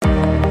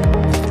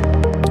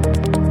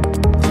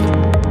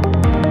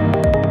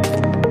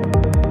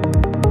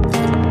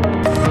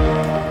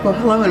Well,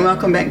 hello and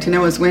welcome back to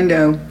Noah's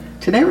Window.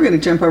 Today we're going to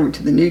jump over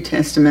to the New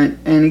Testament,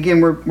 and again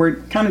we're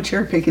kind of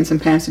cherry picking some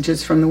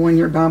passages from the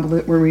one-year Bible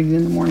that we're reading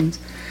in the mornings.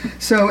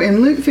 So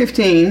in Luke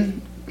 15,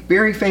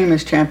 very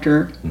famous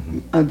chapter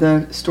of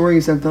the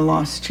stories of the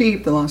lost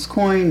sheep, the lost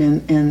coin,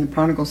 and the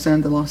prodigal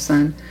son, the lost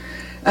son.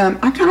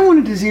 I kind of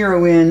wanted to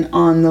zero in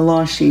on the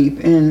lost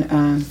sheep,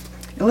 and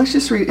let's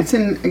just read. It's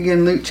in,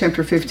 again, Luke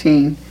chapter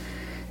 15.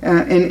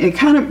 And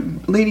kind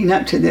of leading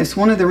up to this,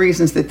 one of the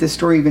reasons that this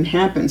story even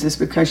happens is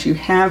because you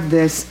have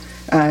this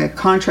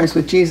contrast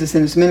with Jesus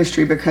in his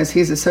ministry, because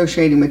he's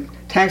associating with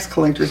tax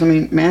collectors. I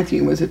mean,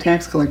 Matthew was a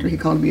tax collector. He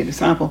called to be a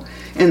disciple.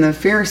 And the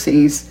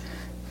Pharisees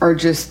are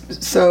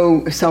just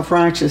so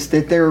self-righteous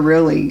that they're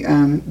really...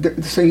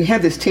 so you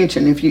have this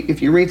tension.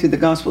 If you read through the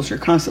Gospels, you're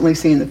constantly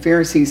seeing the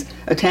Pharisees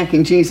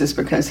attacking Jesus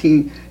because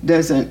he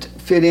doesn't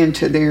fit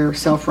into their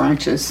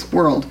self-righteous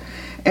world.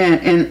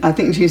 And I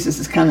think Jesus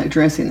is kind of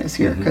addressing this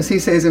here, because he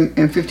says in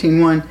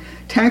 15:1,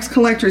 tax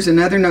collectors and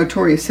other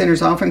notorious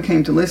sinners often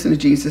came to listen to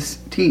Jesus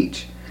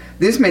teach.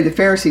 This made the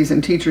Pharisees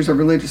and teachers of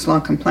religious law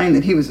complain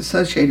that he was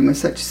associating with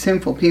such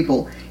sinful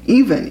people,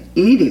 even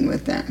eating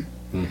with them.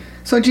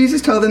 So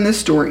Jesus told them this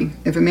story.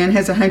 If a man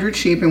has 100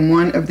 sheep and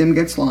one of them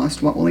gets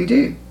lost, what will he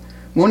do?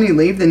 Won't he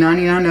leave the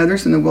 99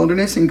 others in the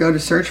wilderness and go to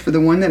search for the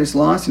one that is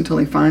lost until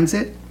he finds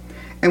it?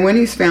 And when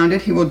he's found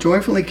it, he will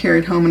joyfully carry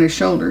it home on his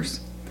shoulders.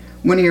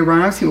 When he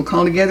arrives, he will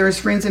call together his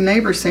friends and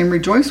neighbors, saying,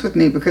 "Rejoice with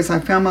me, because I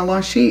found my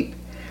lost sheep."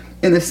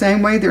 In the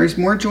same way, there is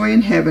more joy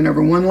in heaven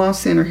over one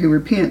lost sinner who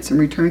repents and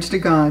returns to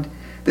God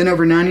than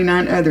over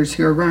 99 others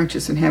who are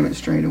righteous and haven't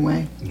strayed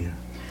away. Yeah.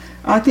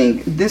 I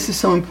think this is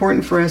so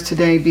important for us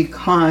today,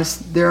 because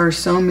there are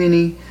so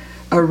many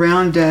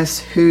around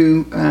us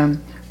who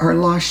are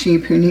lost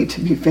sheep who need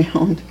to be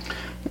found.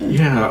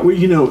 Yeah,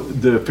 well,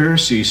 the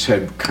Pharisees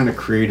had kind of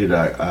created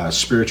a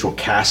spiritual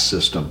caste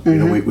system.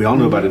 We all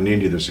know about in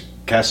India there's a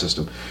caste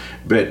system,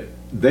 but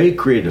they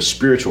created a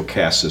spiritual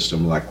caste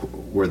system, like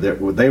where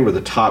they were the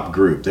top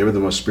group. They were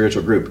the most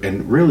spiritual group.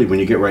 And really, when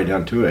you get right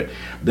down to it,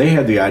 they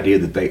had the idea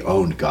that they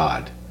owned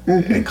God,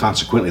 and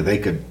consequently they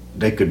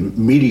could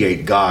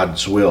mediate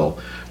God's will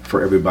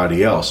for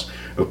everybody else.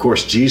 Of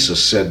course,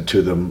 Jesus said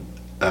to them,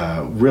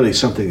 really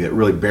something that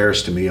really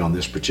bears to me on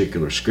this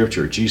particular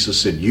scripture. Jesus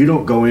said, you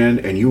don't go in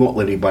and you won't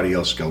let anybody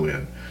else go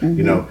in.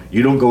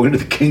 You don't go into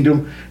the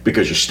kingdom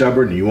because you're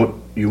stubborn and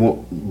you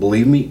won't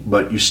believe me,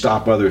 but you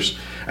stop others.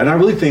 And I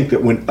really think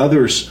that when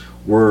others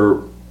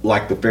were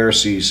like the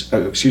Pharisees,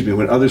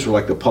 when others were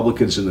like the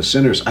publicans and the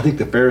sinners, I think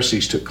the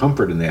Pharisees took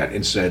comfort in that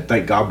and said,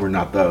 thank God we're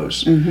not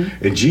those.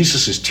 And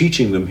Jesus is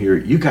teaching them here,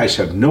 you guys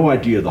have no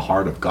idea the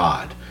heart of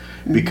God.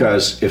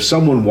 Because if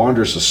someone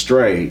wanders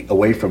astray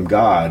away from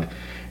God,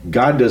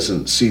 God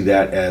doesn't see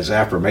that as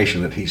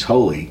affirmation that he's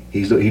holy.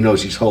 He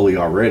knows he's holy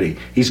already.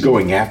 He's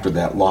going after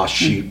that lost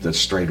sheep that's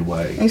strayed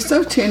away. It's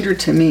so tender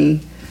to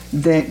me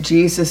that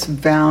Jesus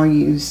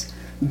values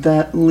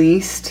the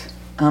least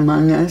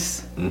among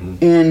us,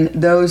 and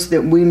those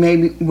that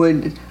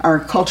we our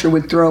culture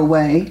would throw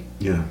away.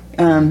 Yeah.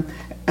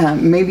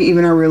 Maybe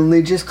even our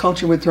religious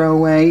culture would throw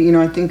away.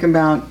 I think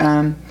about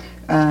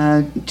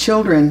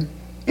children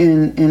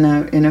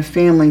in a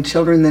family,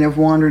 children that have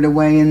wandered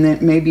away, and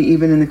that maybe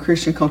even in the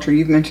Christian culture,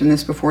 you've mentioned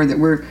this before, that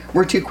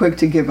we're too quick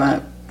to give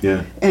up.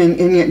 Yeah.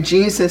 And yet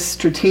Jesus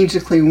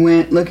strategically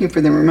went looking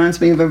for them. Reminds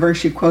me of a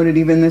verse you quoted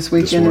even this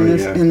weekend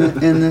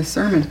in this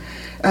sermon.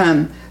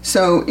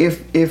 So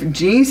if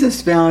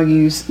Jesus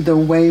values the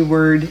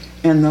wayward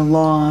and the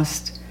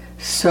lost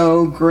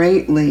so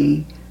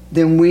greatly,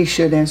 then we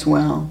should as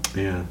well.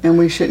 Yeah. And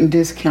we shouldn't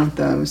discount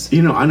those.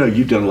 I know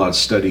you've done a lot of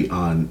study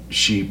on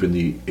sheep in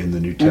the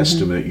New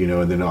Testament,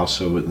 and then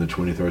also in the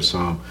 23rd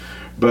Psalm.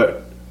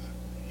 But,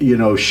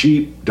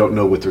 sheep don't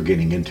know what they're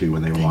getting into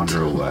when they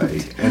wander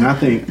away. And I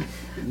think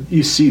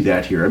you see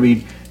that here. I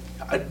mean,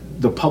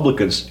 the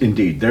publicans,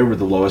 indeed, they were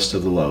the lowest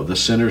of the low. The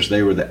sinners,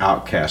 they were the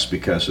outcasts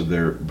because of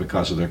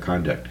their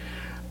conduct.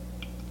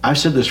 I've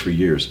said this for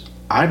years.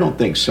 I don't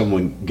think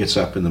someone gets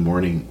up in the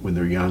morning when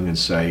they're young and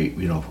say,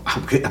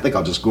 I think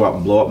I'll just go out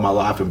and blow up my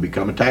life and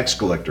become a tax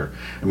collector.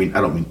 I mean,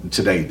 I don't mean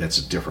today, that's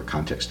a different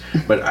context.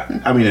 But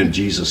I mean, in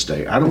Jesus'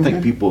 day, I don't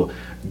think people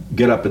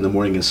get up in the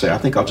morning and say, I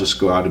think I'll just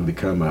go out and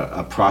become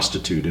a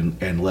prostitute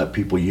and let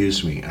people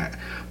use me.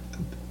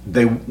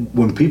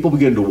 When people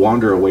begin to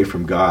wander away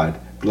from God,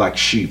 like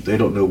sheep, they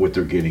don't know what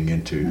they're getting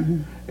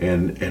into.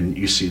 And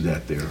you see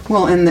that there.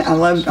 Well, and I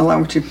love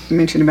what you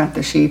mentioned about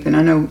the sheep, and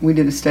I know we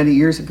did a study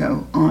years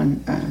ago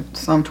on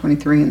Psalm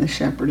 23 and the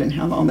shepherd and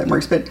how all that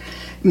works. But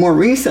more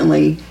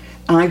recently,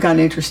 I got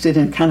interested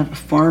in kind of a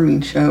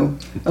farming show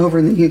over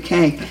in the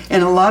UK,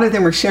 and a lot of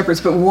them were shepherds.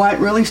 But what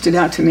really stood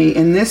out to me,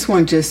 and this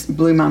one just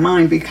blew my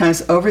mind,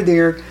 because over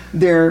there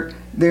they're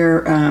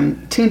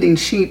tending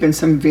sheep in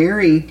some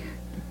very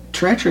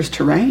treacherous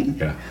terrain.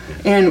 Yeah.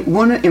 And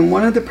in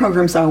one of the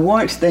programs I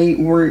watched, they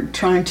were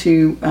trying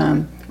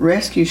to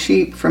rescue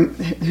sheep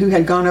who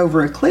had gone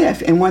over a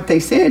cliff. And what they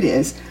said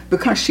is,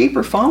 because sheep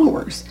are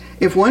followers,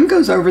 if one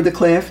goes over the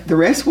cliff, the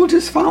rest will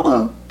just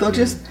follow.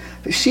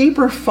 Sheep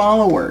are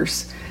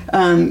followers.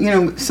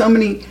 So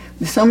many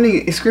so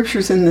many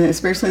scriptures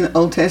especially in the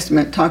Old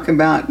Testament, talk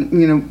about,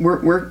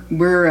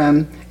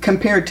 we're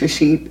compared to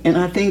sheep, and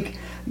I think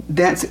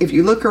that's, if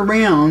you look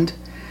around,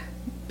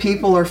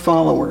 people are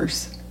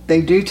followers.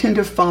 They do tend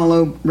to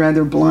follow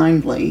rather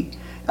blindly.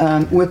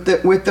 With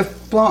the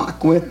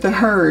flock, with the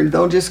herd,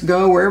 they'll just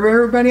go wherever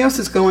everybody else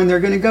is going. They're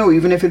going to go,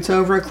 even if it's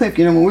over a cliff.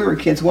 When we were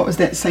kids, what was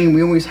that saying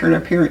we always heard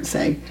our parents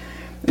say?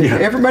 Yeah.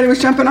 If everybody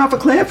was jumping off a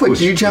cliff, would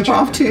you jump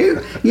off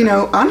too? I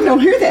don't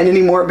hear that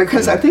anymore,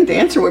 because I think the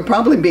answer would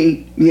probably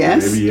be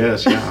yes. Maybe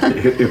yes, yeah.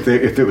 if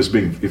it was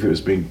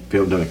being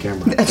filmed on a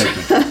camera.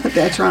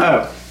 That's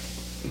right.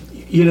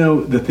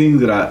 The thing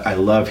that I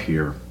love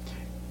here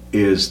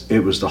is it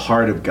was the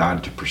heart of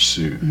God to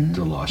pursue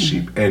the lost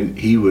sheep, and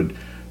He would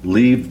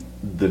leave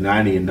the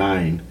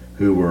 99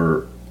 who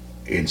were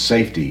in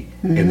safety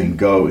and then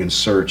go in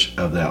search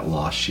of that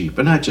lost sheep.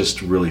 And I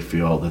just really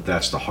feel that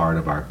that's the heart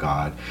of our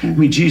God. I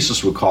mean,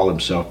 Jesus would call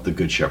Himself the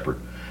Good Shepherd,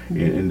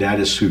 and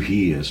that is who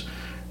He is.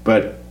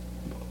 But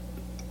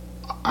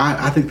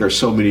I think there's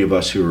so many of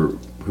us who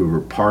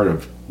are part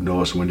of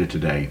Noah's Window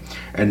today,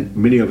 and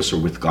many of us are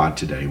with God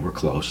today. We're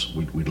close.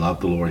 We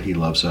love the Lord. He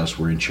loves us.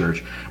 We're in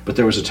church. But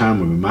there was a time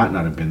when we might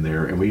not have been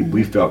there, and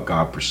we felt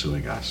God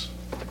pursuing us.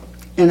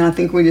 And I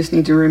think we just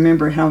need to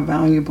remember how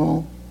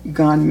valuable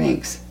God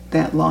makes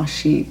that lost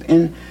sheep.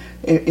 And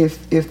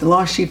if the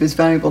lost sheep is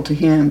valuable to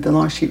Him, the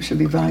lost sheep should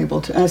be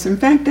valuable to us. In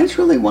fact, that's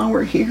really why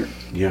we're here.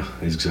 Yeah,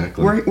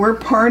 exactly. We're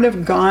part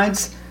of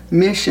God's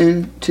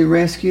mission to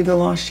rescue the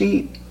lost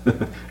sheep.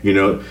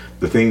 The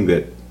thing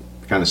that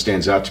kind of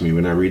stands out to me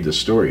when I read this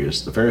story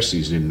is the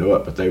Pharisees didn't know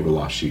it, but they were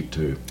lost sheep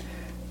too.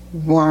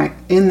 Why?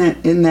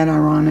 Isn't that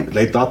ironic?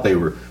 They thought they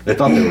were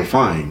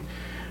fine.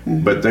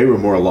 But they were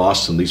more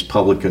lost than these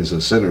publicans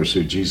and sinners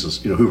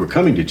who were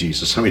coming to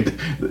Jesus. I mean,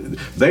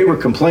 they were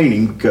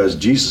complaining because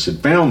Jesus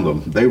had found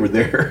them. They were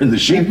there in the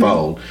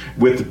sheepfold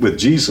with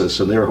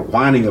Jesus, and they were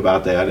whining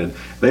about that, and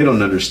they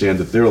don't understand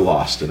that they're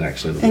lost and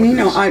actually the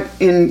wilderness.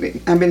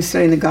 I've been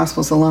studying the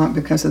Gospels a lot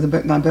because of the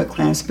book by book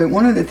class, but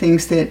one of the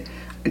things that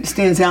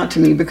stands out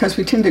to me, because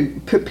we tend to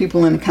put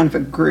people in a kind of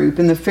a group,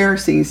 and the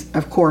Pharisees,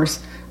 of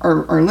course,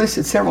 are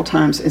listed several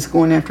times as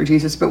going after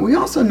Jesus, but we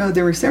also know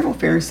there were several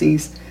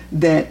Pharisees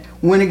that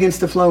went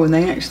against the flow, and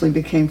they actually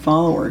became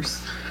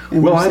followers.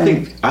 Well,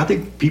 I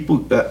think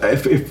people,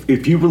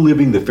 if you were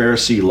living the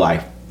Pharisee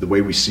life the way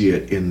we see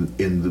it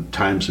in the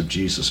times of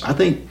Jesus, I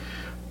think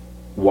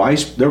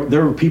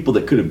there were people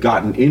that could have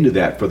gotten into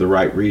that for the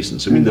right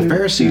reasons. I mean, the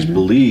Pharisees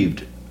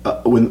believed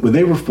when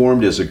they were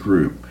formed as a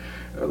group,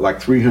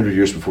 like 300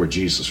 years before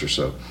Jesus or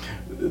so.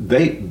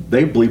 They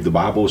believed the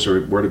Bible was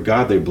the Word of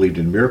God. They believed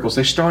in miracles.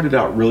 They started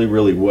out really,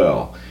 really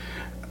well.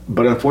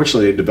 But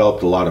unfortunately, they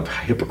developed a lot of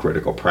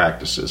hypocritical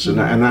practices,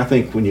 and I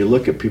think when you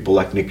look at people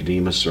like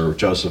Nicodemus or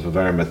Joseph of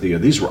Arimathea,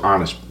 these were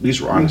honest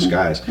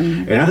guys,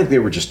 and I think they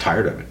were just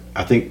tired of it.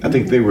 I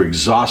think they were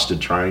exhausted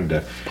trying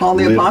to. Paul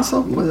the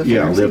Apostle was a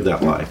Pharisee. Live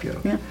that life.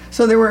 Yeah.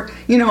 So there were,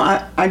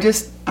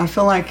 I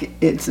feel like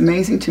it's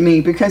amazing to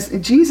me because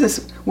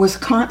Jesus was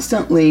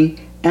constantly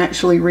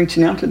actually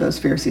reaching out to those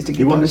Pharisees to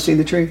get them to see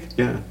the truth.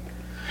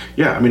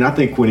 Yeah, I mean, I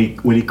think when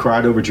he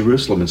cried over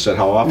Jerusalem and said,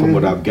 "How often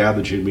would I have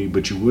gathered you to me,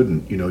 but you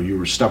wouldn't? You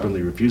were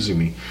stubbornly refusing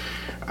me."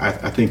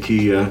 I think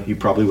he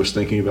probably was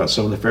thinking about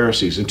some of the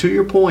Pharisees. And to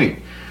your point,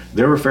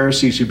 there were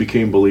Pharisees who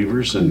became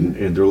believers, and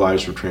their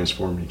lives were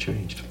transformed and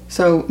changed.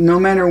 So no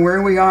matter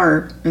where we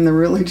are in the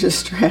religious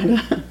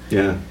strata,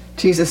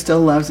 Jesus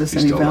still loves us,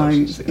 and He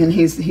values, and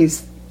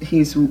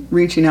He's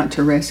reaching out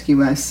to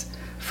rescue us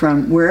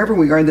from wherever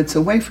we are that's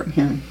away from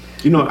Him.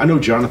 I know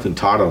Jonathan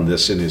taught on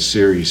this in his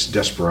series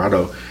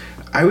Desperado.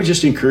 I would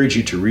just encourage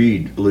you to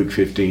read Luke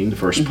 15, the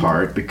first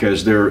part,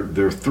 because there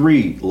are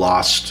three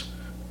lost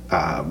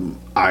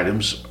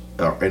items,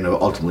 and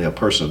ultimately a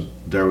person.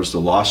 There was the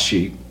lost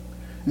sheep,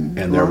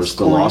 and there was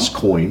the lost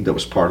coin that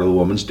was part of the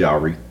woman's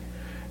dowry,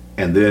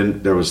 and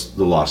then there was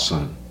the lost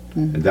son,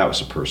 and that was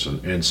a person.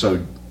 And so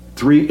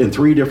in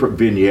three different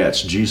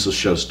vignettes, Jesus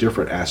shows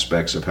different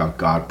aspects of how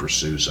God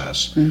pursues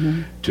us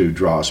to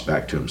draw us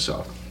back to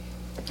Himself.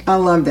 I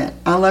love that.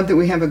 I love that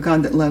we have a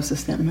God that loves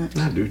us that much.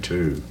 I do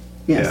too.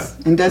 Yes,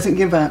 and doesn't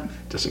give up.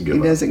 He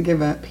doesn't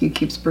give up. He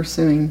keeps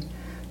pursuing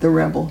the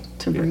rebel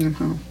to bring him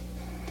home.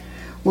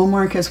 Well,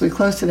 Mark, as we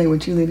close today,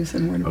 would you lead us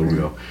in a word of prayer? We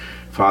will.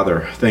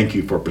 Father, thank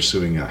You for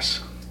pursuing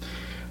us.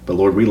 But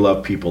Lord, we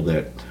love people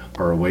that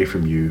are away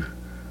from You.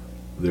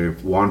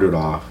 They've wandered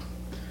off,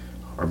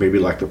 or maybe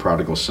like the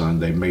prodigal son,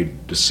 they've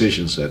made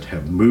decisions that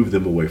have moved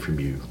them away from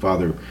You.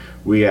 Father,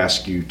 we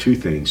ask You two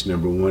things.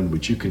 Number one,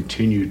 would You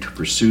continue to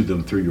pursue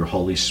them through Your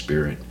Holy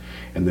Spirit?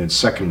 And then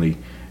secondly,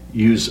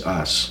 use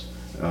us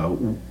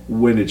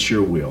when it's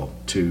Your will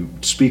to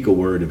speak a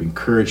word of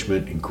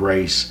encouragement and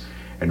grace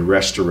and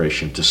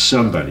restoration to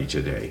somebody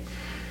today.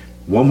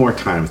 One more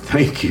time,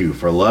 thank You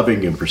for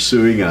loving and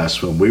pursuing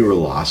us when we were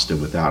lost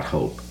and without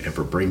hope, and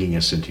for bringing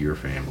us into Your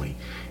family.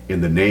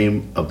 In the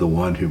name of the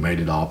one who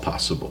made it all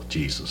possible,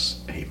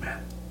 Jesus.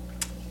 Amen.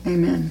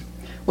 Amen.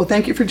 Well,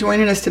 thank you for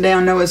joining us today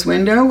on Noah's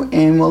Window,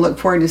 and we'll look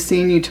forward to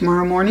seeing you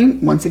tomorrow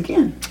morning once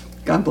again.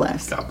 God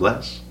bless. God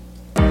bless.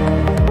 you.